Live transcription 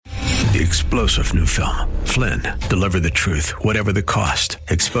The explosive new film, Flynn, deliver the truth, whatever the cost,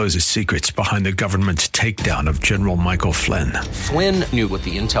 exposes secrets behind the government's takedown of General Michael Flynn. Flynn knew what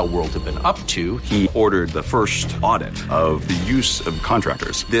the intel world had been up to. He ordered the first audit of the use of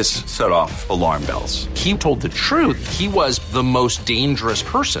contractors. This set off alarm bells. He told the truth. He was the most dangerous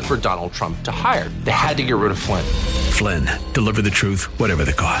person for Donald Trump to hire. They had to get rid of Flynn. Flynn, deliver the truth, whatever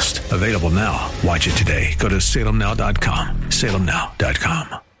the cost. Available now. Watch it today. Go to salemnow.com.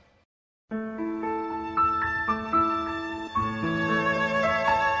 salemnow.com.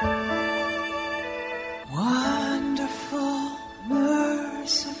 Wonderful,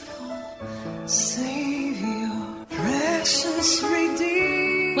 merciful Savior, precious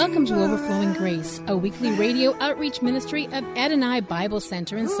Redeemer. Welcome to Overflowing Grace, a weekly radio outreach ministry of Adonai Bible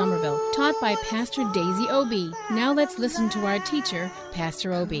Center in Somerville, taught by Pastor Daisy Obi. Now let's listen to our teacher,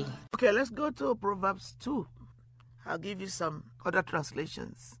 Pastor Obi. Okay, let's go to Proverbs 2. I'll give you some other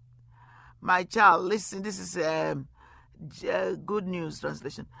translations. My child, listen, this is Good News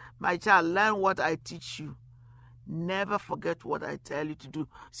translation. My child, learn what I teach you. Never forget what I tell you to do.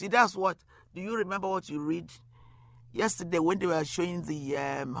 See, that's what. Do you remember what you read? Yesterday when they were showing the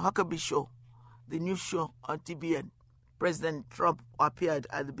Huckabee show, the new show on TBN, President Trump appeared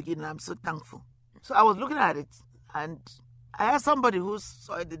at the beginning. I'm so thankful. So I was looking at it, and I had somebody who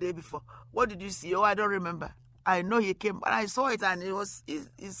saw it the day before. What did you see? Oh, I don't remember. I know he came, but I saw it, and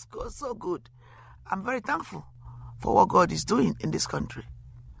it's so good. I'm very thankful for what God is doing in this country.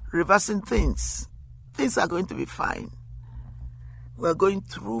 Reversing things. Things are going to be fine. We're going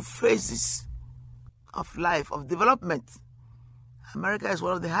through phases of life, of development. America is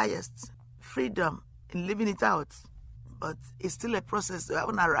one of the highest. Freedom in living it out. But it's still a process. We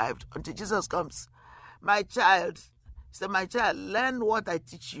haven't arrived until Jesus comes. My child, learn what I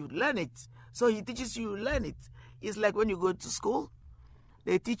teach you. Learn it. So he teaches you, learn it. It's like when you go to school,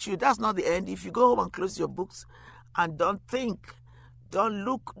 they teach you. That's not the end. If you go home and close your books and don't think, don't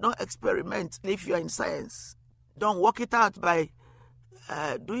look, don't experiment if you're in science. Don't work it out by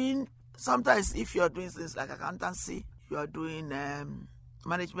doing. Sometimes if you're doing things like accountancy, you are doing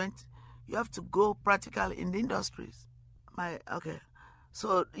management, you have to go practical in the industries.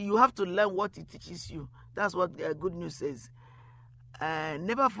 So you have to learn what it teaches you. That's what Good News says.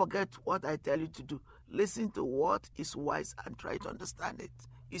 Never forget what I tell you to do. Listen to what is wise and try to understand it.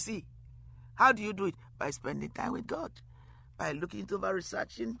 You see, how do you do it? By spending time with God. By looking into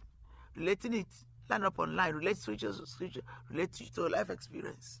researching, relating it, line up online, relate scripture to scripture, relate it to life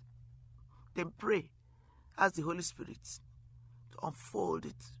experience. Then pray, ask the Holy Spirit to unfold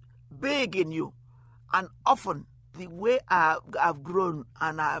it big in you. And often, the way I've grown,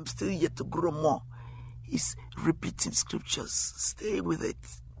 and I'm still yet to grow more, is repeating scriptures. Stay with it.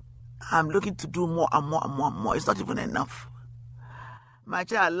 I'm looking to do more and more and more and more. It's not even enough. My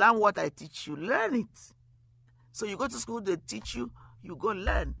child, learn what I teach you. Learn it. So you go to school, they teach you, you go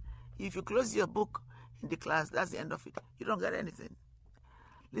learn. If you close your book in the class, that's the end of it. You don't get anything.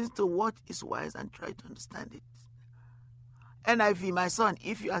 Listen to what is wise and try to understand it. NIV, my son,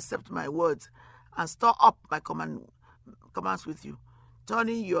 if you accept my words and store up my commands with you,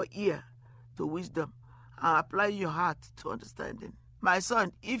 turning your ear to wisdom and apply your heart to understanding. My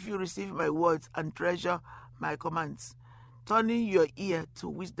son, if you receive my words and treasure my commands, turning your ear to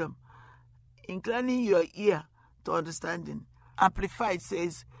wisdom, inclining your ear to understanding. Amplified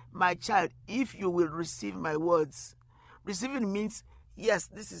says, my child, if you will receive my words. Receiving means, yes,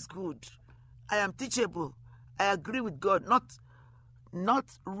 this is good. I am teachable. I agree with God. Not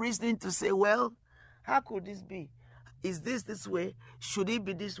reasoning to say, well, how could this be? Is this way? Should it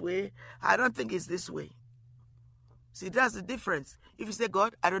be this way? I don't think it's this way. See, that's the difference. If you say,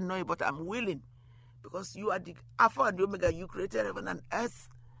 God, I don't know it, but I'm willing. Because you are the Alpha and the Omega. You created heaven and earth.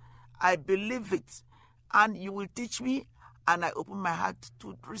 I believe it. And you will teach me, and I open my heart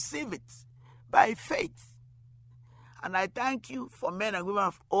to receive it by faith. And I thank you for men and women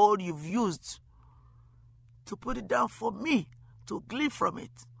of old you've used to put it down for me, to glean from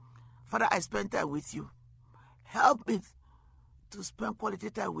it. Father, I spend time with you. Help me to spend quality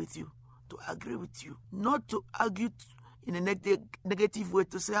time with you, to agree with you, not to argue in a negative way,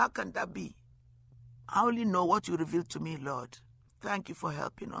 to say, how can that be? I only know what you revealed to me, Lord. Thank you for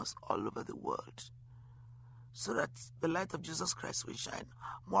helping us all over the world, so that the light of Jesus Christ will shine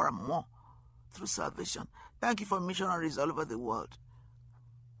more and more through salvation. Thank you for missionaries all over the world.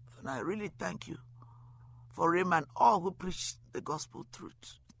 And I really thank you for Raymond, all who preach the gospel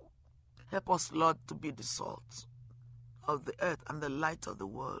truth. Help us, Lord, to be the salt of the earth and the light of the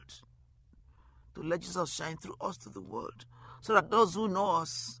world, to let Jesus shine through us to the world, so that those who know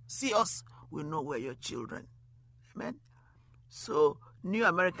us, see us, will know we're your children. Amen? So, New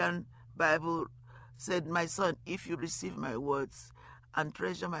American Bible said, my son, if you receive my words and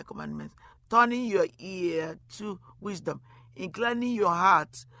treasure my commandments, turning your ear to wisdom, inclining your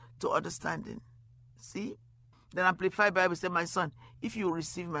heart to understanding. See? The Amplified Bible said, my son, if you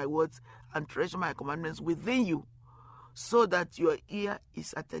receive my words and treasure my commandments within you, so that your ear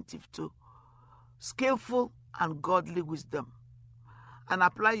is attentive to skillful and godly wisdom, and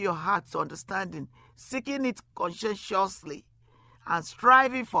apply your heart to understanding, seeking it conscientiously, and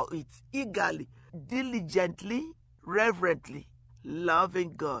striving for it eagerly, diligently, reverently,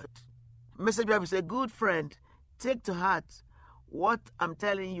 loving God. Message Bible says, good friend, take to heart what I'm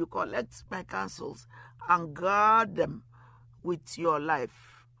telling you, collect my counsels, and guard them with your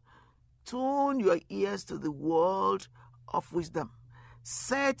life. Tune your ears to the word of wisdom.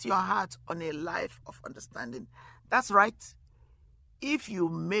 Set your heart on a life of understanding. That's right. If you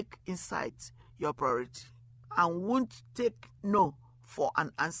make insight your priority and won't take no for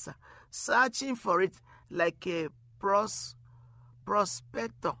an answer, searching for it like a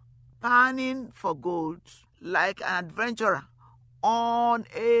prospector, panning for gold, like an adventurer on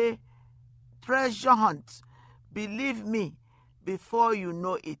a treasure hunt, believe me, before you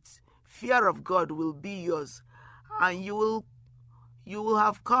know it, fear of God will be yours, and you will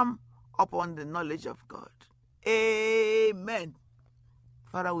have come upon the knowledge of God. Amen.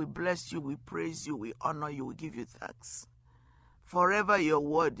 Father, we bless you, we praise you, we honor you, we give you thanks. Forever your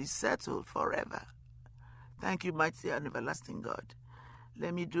word is settled forever. Thank you, mighty and everlasting God.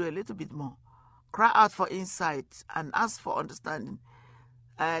 Let me do a little bit more. Cry out for insight and ask for understanding.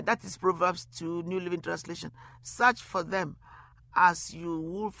 That is Proverbs 2, New Living Translation. Search for them as you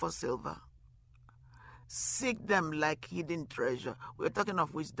would for silver. Seek them like hidden treasure. We're talking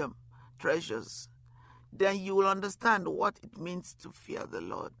of wisdom, treasures. Then you will understand what it means to fear the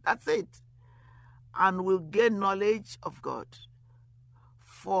Lord. That's it. And will gain knowledge of God.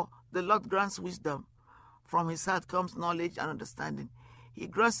 For the Lord grants wisdom. From his heart comes knowledge and understanding. He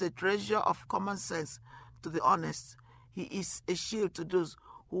grants a treasure of common sense to the honest. He is a shield to those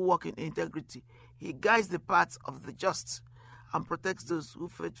who walk in integrity. He guides the paths of the just and protects those who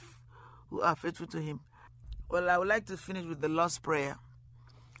are faithful to him. Well, I would like to finish with the Lord's Prayer.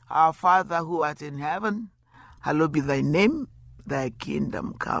 Our Father who art in heaven, hallowed be thy name, thy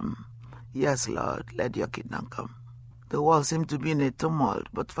kingdom come. Yes, Lord, let your kingdom come. The world seems to be in a tumult,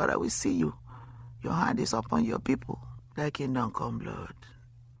 but Father, we see you. Your hand is upon your people. Thy kingdom come, Lord.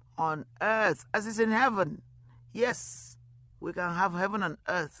 On earth as it's in heaven. Yes, we can have heaven on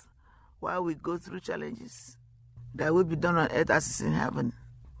earth while we go through challenges. That will be done on earth as it's in heaven.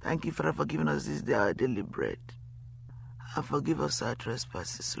 Thank you, Father, for giving us this day our daily bread. And forgive us our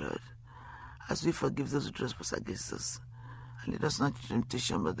trespasses, Lord, as we forgive those who trespass against us. And lead us not into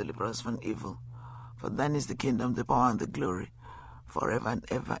temptation, but deliver us from evil. For thine is the kingdom, the power, and the glory, forever and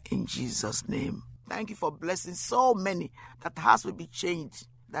ever, in Jesus' name. Thank you for blessing so many that hearts will be changed,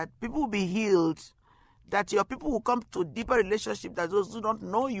 that people will be healed, that your people will come to a deeper relationship, that those who don't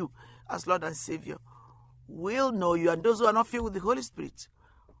know you as Lord and Savior will know you, and those who are not filled with the Holy Spirit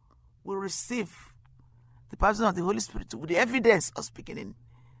will receive the baptism of the Holy Spirit with the evidence of speaking in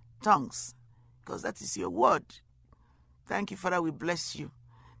tongues, because that is your word. Thank you, Father, we bless you.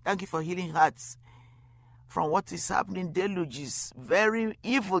 Thank you for healing hearts from what is happening, deluges, very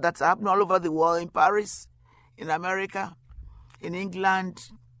evil that's happening all over the world, in Paris, in America, in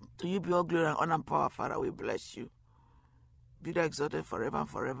England. To you be all glory and honor and power, Father, we bless you. Be thou exalted forever and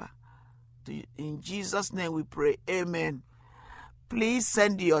forever. In Jesus' name we pray, amen. Please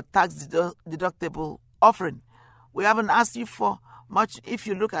send your tax deductible offering. We haven't asked you for much if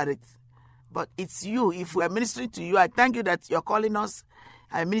you look at it, but it's you. If we are ministering to you, I thank you that you're calling us.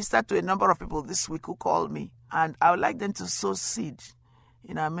 I ministered to a number of people this week who called me, and I would like them to sow seed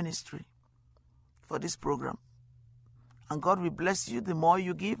in our ministry for this program. And God will bless you. The more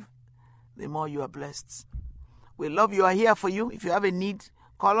you give, the more you are blessed. We love you. We are here for you. If you have a need,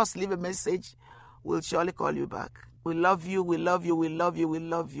 call us, leave a message. We'll surely call you back. We love you. We love you. We love you. We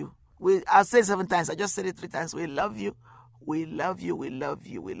love you. I'll say it 7 times. I just said it 3 times. We love you. We love you. We love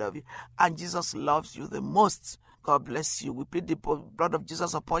you. We love you. And Jesus loves you the most. God bless you. We plead the blood of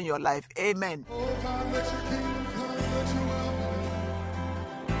Jesus upon your life. Amen. Oh God, let your kingdom come, let your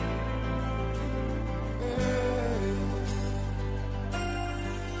will be done.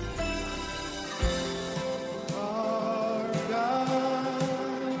 Our God,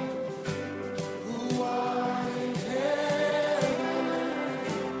 who art in heaven,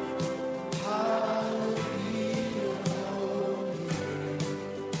 hallowed be your holy name.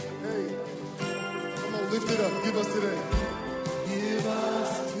 Hey, come on, lift it up. Give us today. Give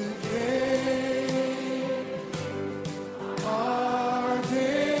us today our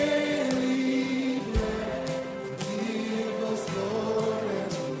daily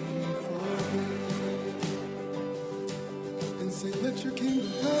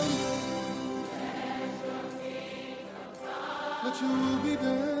will be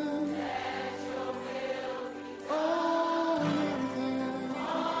done. On earth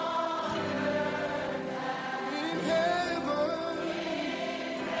in heaven.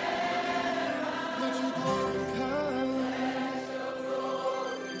 Let your glory come,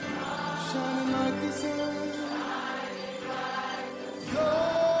 shining like the sun.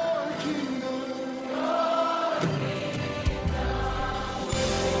 Your kingdom.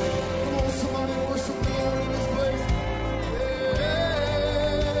 Come on, somebody worship the Lord in this place.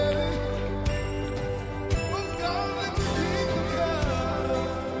 Yeah. Oh God, let your kingdom come.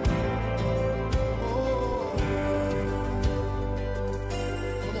 Oh.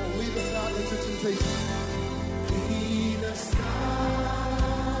 Come on, lead us not into temptation. Lead us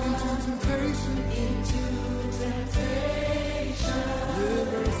not into temptation.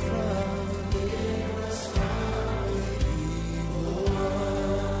 Deliver us from the evil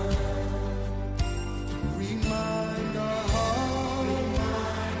one. Remind our heart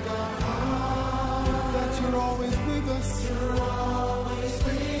that you're always with us.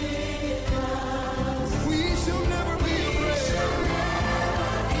 We shall never be afraid.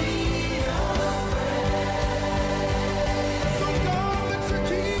 So God, let your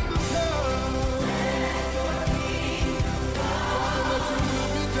kingdom come. Father, let your will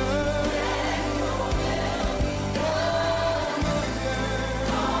be done.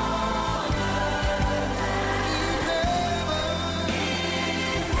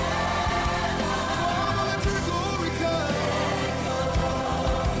 Let your glory come.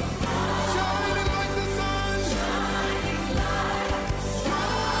 Shining like the sun.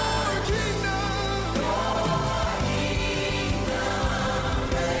 Your kingdom.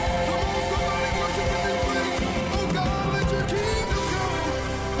 Come on, somebody worship in this place. Oh God, let your kingdom come.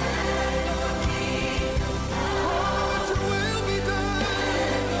 Father, let your will be done.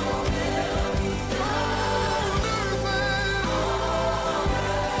 On earth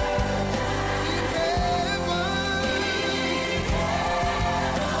in heaven.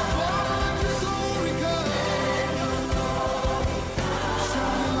 Father, let your glory come.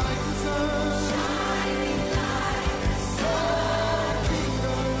 Shining like the sun.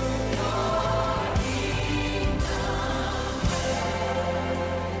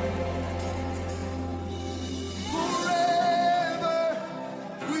 Forever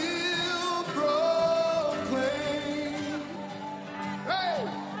we'll proclaim. Hey!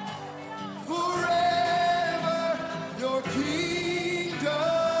 Forever your kingdom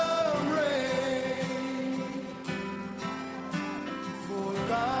reign. For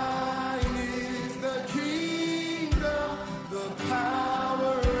thine is the kingdom, the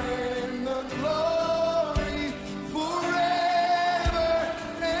power and the glory. Forever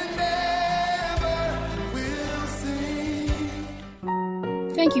and ever we'll sing.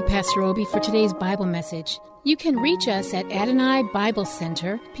 Thank you, Pastor Obi, for today's Bible message. You can reach us at Adonai Bible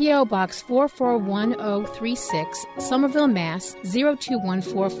Center, P.O. Box 441036, Somerville, Mass.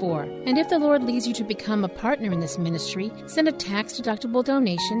 02144. And if the Lord leads you to become a partner in this ministry, send a tax-deductible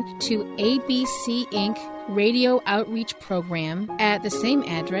donation to ABC Inc. Radio Outreach Program at the same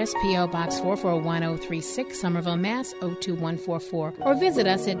address, P.O. Box 441036, Somerville, Mass. 02144. Or visit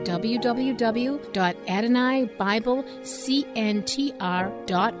us at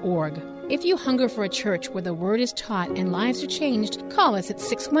www.AdonaiBibleCNTR.org. If you hunger for a church where the Word is taught and lives are changed, call us at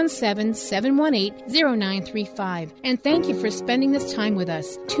 617-718-0935. And thank you for spending this time with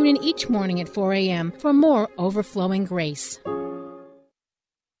us. Tune in each morning at 4 a.m. for more overflowing grace.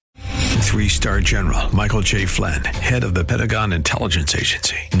 3-star General Michael J. Flynn, head of the Pentagon Intelligence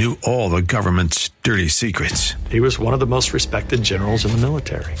Agency, knew all the government's dirty secrets. He was one of the most respected generals in the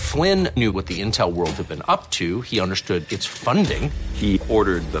military. Flynn knew what the intel world had been up to. He understood its funding. He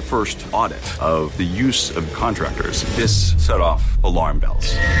ordered the first audit of the use of contractors. This set off alarm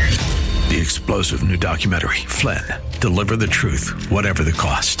bells. The explosive new documentary, Flynn, Deliver the Truth, Whatever the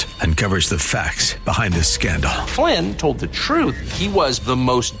Cost, uncovers the facts behind this scandal. Flynn told the truth. He was the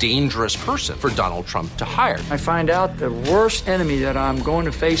most dangerous person for Donald Trump to hire. I find out the worst enemy that I'm going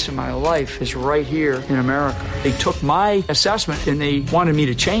to face in my life is right here in America. They took my assessment and they wanted me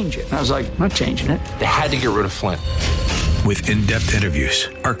to change it. And I was like, I'm not changing it. They had to get rid of Flynn. With in-depth interviews,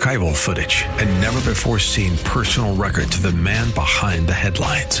 archival footage, and never-before-seen personal records of the man behind the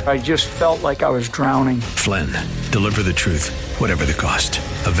headlines. I just felt like I was drowning. Flynn, Deliver the Truth, Whatever the Cost.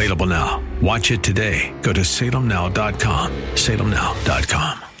 Available now. Watch it today. Go to salemnow.com.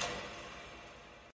 salemnow.com.